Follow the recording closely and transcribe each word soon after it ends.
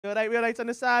We're right on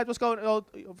the side. What's going on?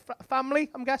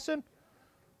 Family, I'm guessing?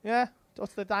 Yeah?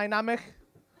 What's the dynamic?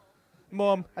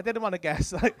 Mum, I didn't want to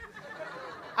guess. Like,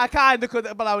 I kind of could,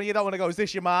 but you don't want to go, is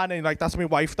this your man? And you're like, that's my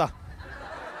wife, that.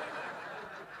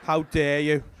 How dare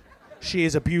you? She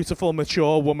is a beautiful,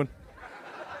 mature woman.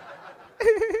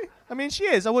 I mean, she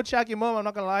is. I would shag your mum, I'm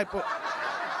not going to lie, but...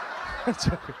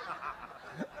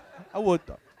 I would,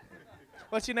 though.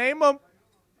 What's your name, Mum?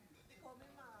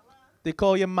 They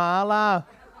call you Marla.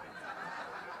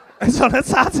 It's on a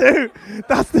tattoo.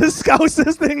 That's the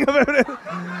Scousers thing about it.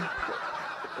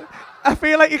 I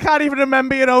feel like you can't even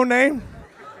remember your own name.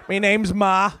 My name's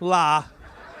Marla.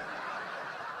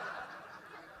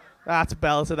 That's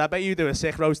belted. I bet you do a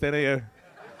sick roast, innit you?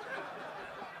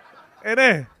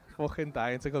 Innit? Fucking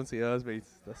dying to come to yours, mate.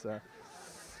 That's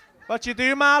what you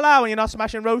do, Marla, when you're not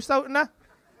smashing roast out and that?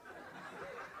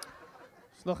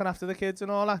 Just looking after the kids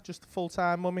and all that? Just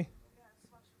full-time mummy?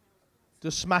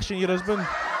 Just smashing your husband?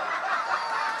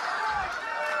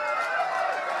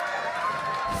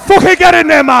 Fucking get in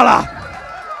there, Marla!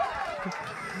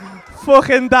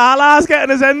 Fucking Darla's getting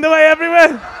his end away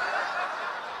everywhere.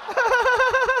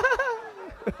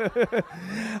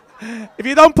 If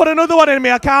you don't put another one in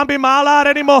me, I can't be Marla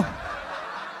anymore.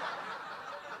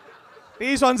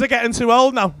 These ones are getting too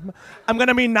old now. I'm going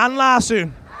to be Nanla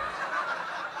soon.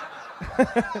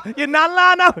 You're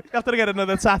Nanla now? You have to get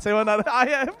another tattoo on that. Oh,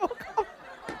 yeah, fuck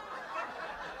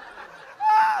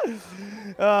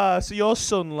off. So you're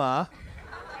Sunla.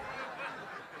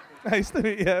 Nice to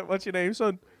meet you. What's your name,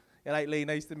 son? You're right, Lee.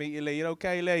 Nice to meet you, Lee. You're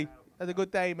okay, Lee? Had a good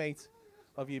day, mate?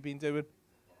 What have you been doing?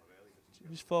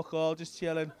 Just fuck all, just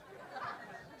chilling.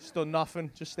 Just done nothing,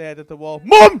 just stared at the wall.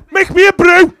 Mum, make me a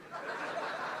brew!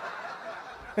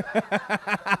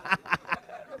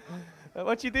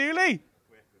 What you do, Lee?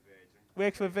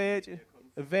 Work for Virgin.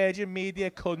 A Virgin Media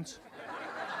cunt.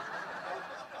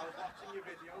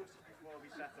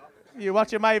 You're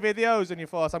watching my videos and you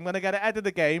thought, I'm going to get ahead of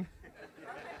the game.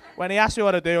 When he asks me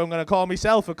what to do, I'm going to call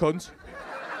myself a cunt.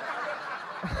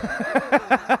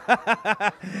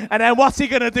 And then what's he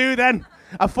going to do then?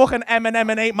 A fucking M&M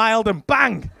and 8 Mile and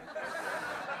bang!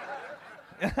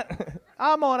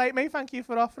 I'm alright, mate. Thank you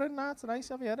for offering that. It's nice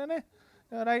of you, isn't it?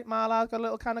 Alright, Marla's got a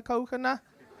little can of Coke and that.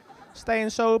 Staying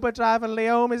sober, driving Lee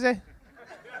home, is it?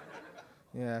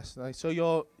 Yes, nice.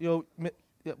 So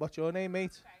what's your name,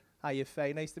 mate? Hiya,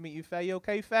 Faye. Nice to meet you, Faye. You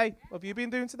okay, Faye? What have you been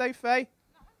doing today, Faye?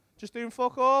 Just doing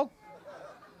fuck all?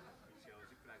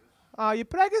 Oh, you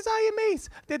preggers, are you, mate?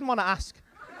 Didn't want to ask.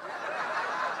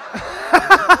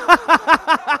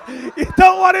 You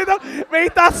don't want it, though?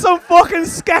 Mate, that's some fucking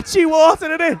sketchy water,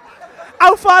 isn't it?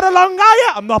 How far along are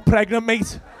you? I'm not pregnant,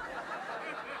 mate.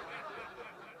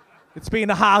 It's been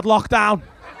a hard lockdown.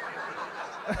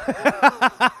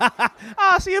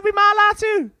 Ah, so you'll be Marla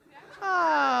too?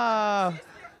 Ah.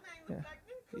 Yeah.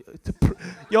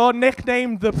 You're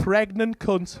nicknamed the pregnant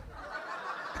cunt.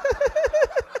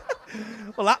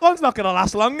 Well, that one's not going to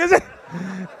last long, is it?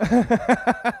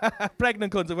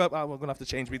 Pregnant cunt. Well, we're going to have to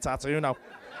change my tattoo now.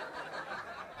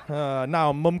 Now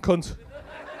I'm mum cunt.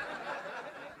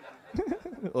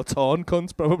 Or torn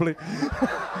cunt, probably.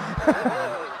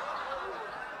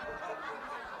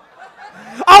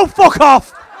 Oh, fuck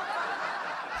off!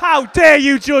 How dare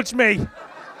you judge me?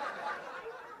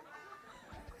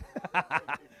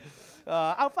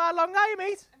 How far along are you,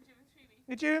 mate?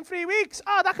 I'm due in 3 weeks. You're due in 3 weeks?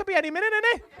 Oh, that could be any minute,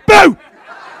 innit? Boo!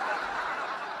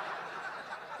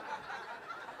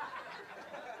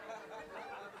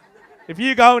 If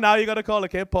you go now, you got to call the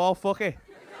kid Paul. Fuck it.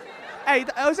 Hey,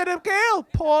 is it a girl?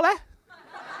 Paula?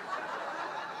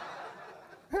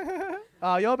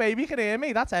 Oh, your baby can hear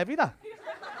me. That's heavy, that.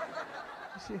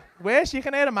 Where she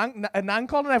can hear a nan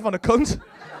calling everyone a cunt.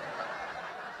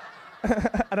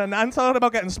 And a nan talking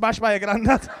about getting smashed by a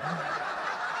granddad.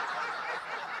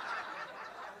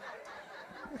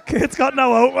 Kid's got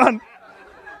no hope, man.